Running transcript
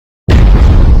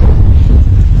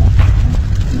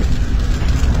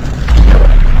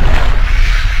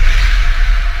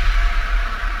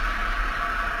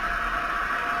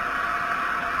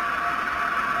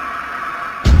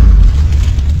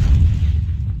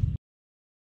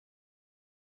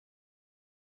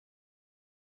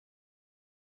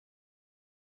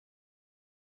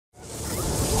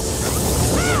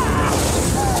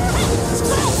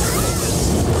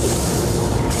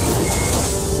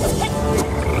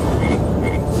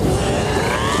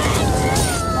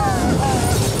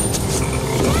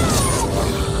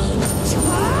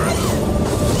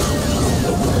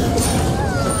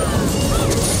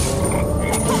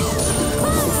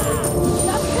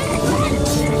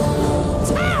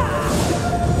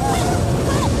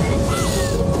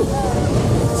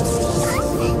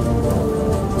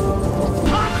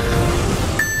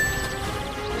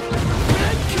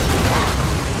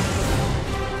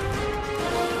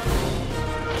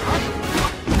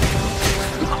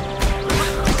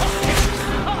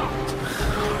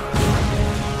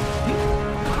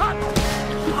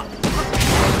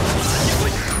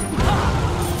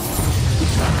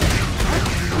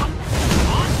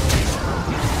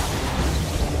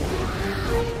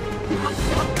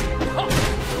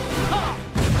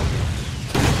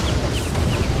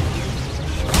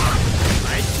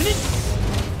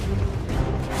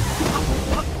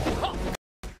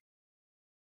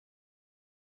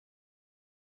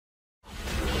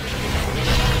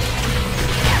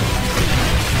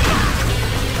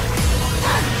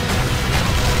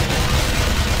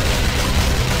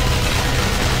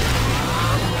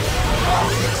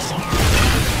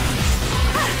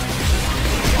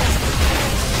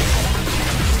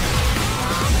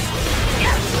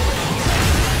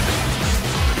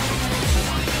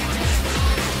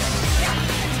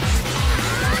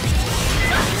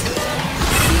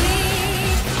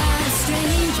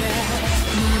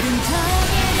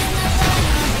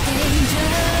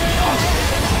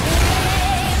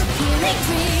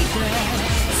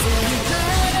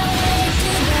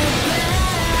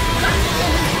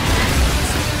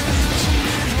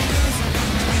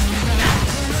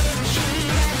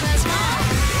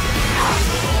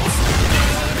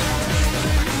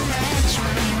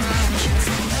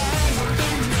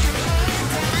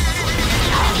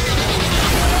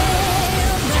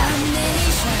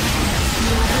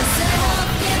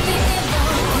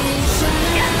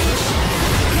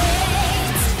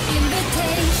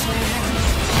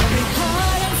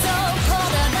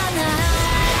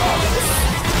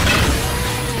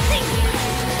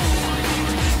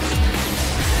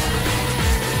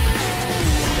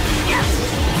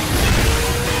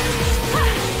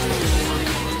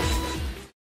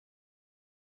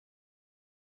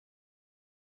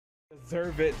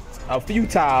deserve it a few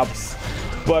times,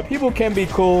 but people can be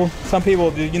cool. Some people,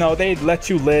 you know, they let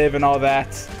you live and all that.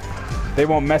 They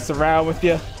won't mess around with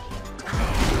you.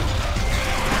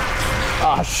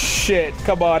 Oh shit,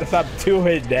 come on, stop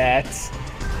doing that.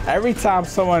 Every time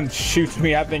someone shoots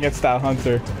me, I think it's that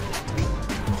hunter.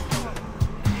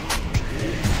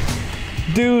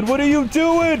 Dude, what are you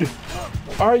doing?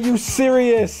 Are you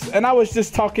serious? And I was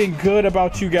just talking good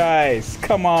about you guys.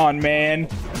 Come on, man.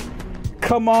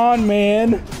 Come on,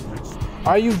 man.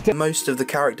 Are you most of the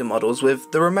character models,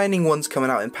 with the remaining ones coming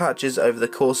out in patches over the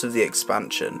course of the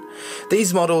expansion.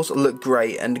 These models look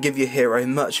great and give your hero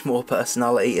much more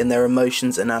personality in their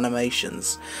emotions and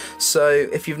animations. So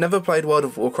if you've never played World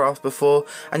of Warcraft before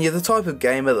and you're the type of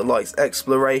gamer that likes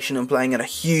exploration and playing in a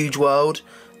huge world,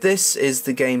 this is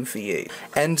the game for you.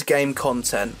 End game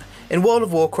content. In World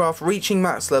of Warcraft, reaching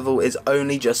max level is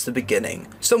only just the beginning.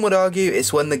 Some would argue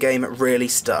it's when the game really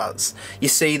starts. You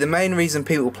see, the main reason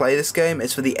people play this game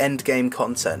is for the end game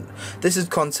content. This is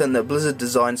content that Blizzard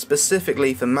designed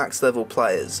specifically for max level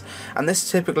players, and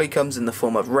this typically comes in the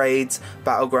form of raids,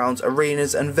 battlegrounds,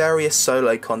 arenas, and various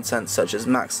solo content such as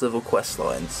max level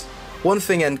questlines. One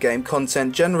thing endgame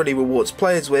content generally rewards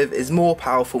players with is more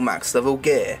powerful max level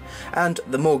gear, and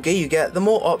the more gear you get, the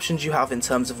more options you have in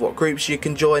terms of what groups you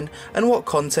can join and what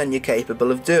content you're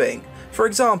capable of doing. For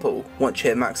example, once you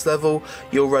hit max level,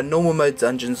 you'll run normal mode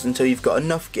dungeons until you've got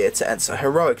enough gear to enter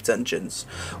heroic dungeons.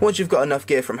 Once you've got enough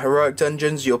gear from heroic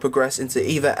dungeons, you'll progress into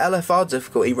either LFR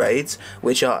difficulty raids,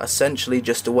 which are essentially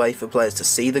just a way for players to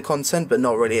see the content but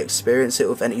not really experience it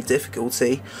with any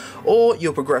difficulty, or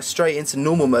you'll progress straight into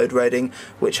normal mode raiding,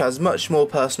 which has much more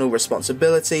personal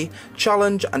responsibility,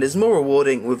 challenge, and is more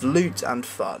rewarding with loot and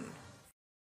fun.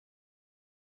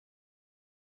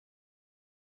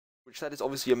 Which that is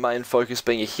obviously your main focus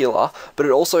being a healer, but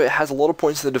it also has a lot of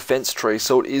points in the defense tree,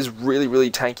 so it is really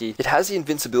tanky. It has the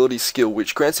invincibility skill,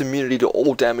 which grants immunity to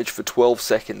all damage for 12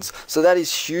 seconds, so that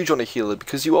is huge on a healer,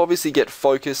 because you obviously get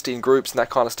focused in groups and that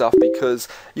kind of stuff, because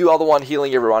you are the one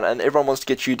healing everyone, and everyone wants to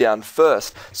get you down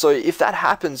first. So if that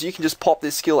happens, you can just pop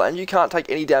this skill, and you can't take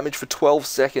any damage for 12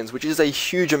 seconds, which is a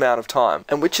huge amount of time,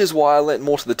 and which is why I lent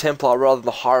more to the Templar rather than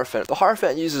the Hierophant. The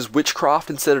Hierophant uses witchcraft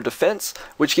instead of defense,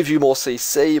 which gives you more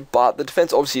CC, but the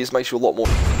defense obviously just makes you a lot more.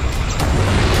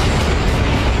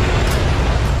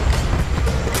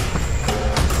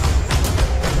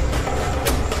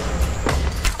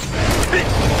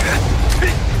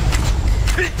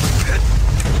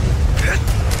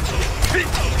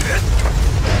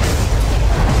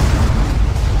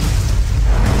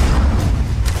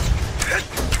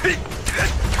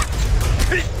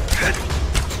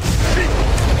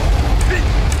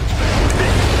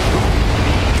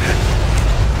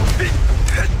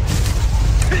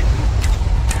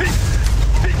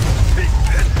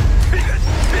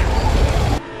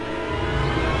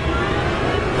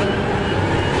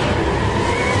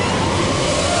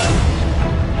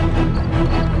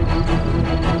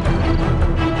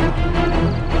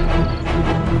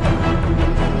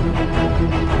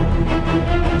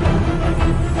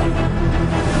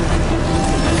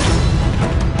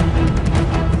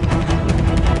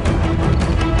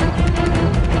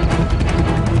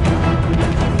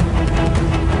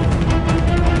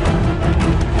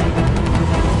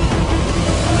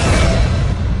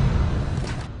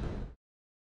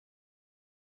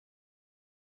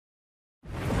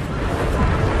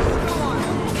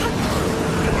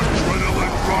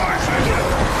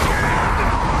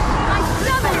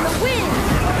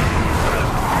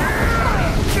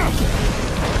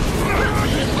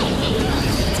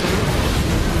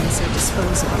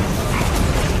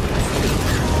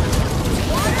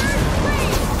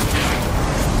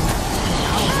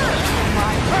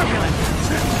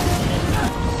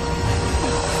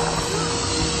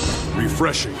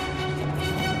 Refreshing.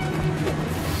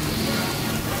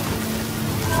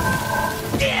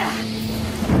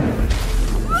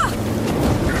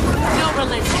 No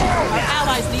religion. Our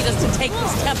allies need us to take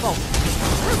this temple.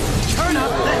 Turn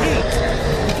up the heat.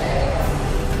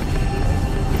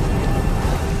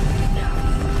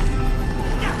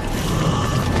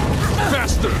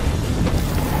 Faster!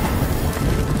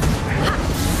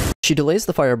 She delays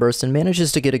the fire burst and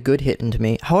manages to get a good hit into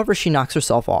me, however she knocks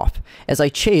herself off. As I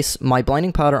chase, my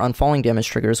blinding powder on falling damage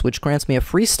triggers, which grants me a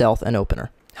free stealth and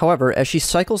opener. However, as she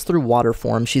cycles through water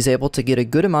form, she's able to get a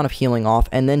good amount of healing off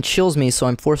and then chills me, so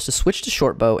I'm forced to switch to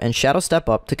shortbow and shadow step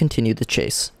up to continue the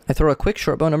chase. I throw a quick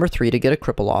shortbow number 3 to get a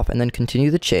cripple off and then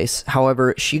continue the chase.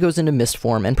 However, she goes into mist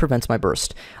form and prevents my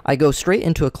burst. I go straight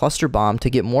into a cluster bomb to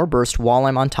get more burst while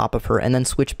I'm on top of her and then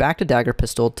switch back to dagger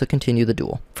pistol to continue the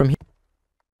duel. From here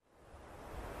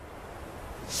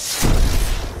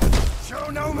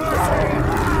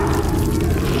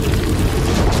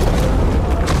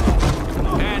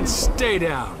Stay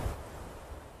down.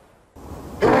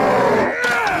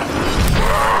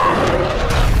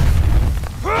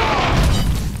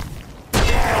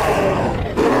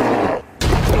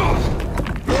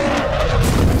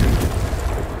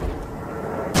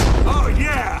 Oh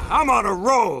yeah, I'm on a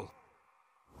roll.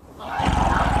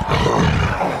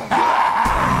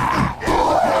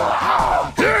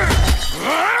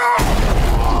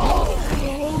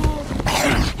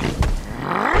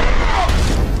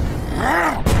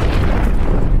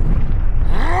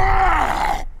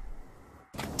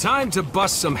 Time to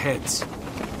bust some heads. Hold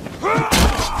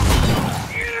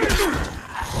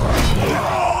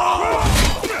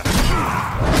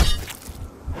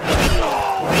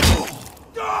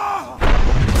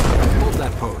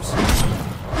that pose.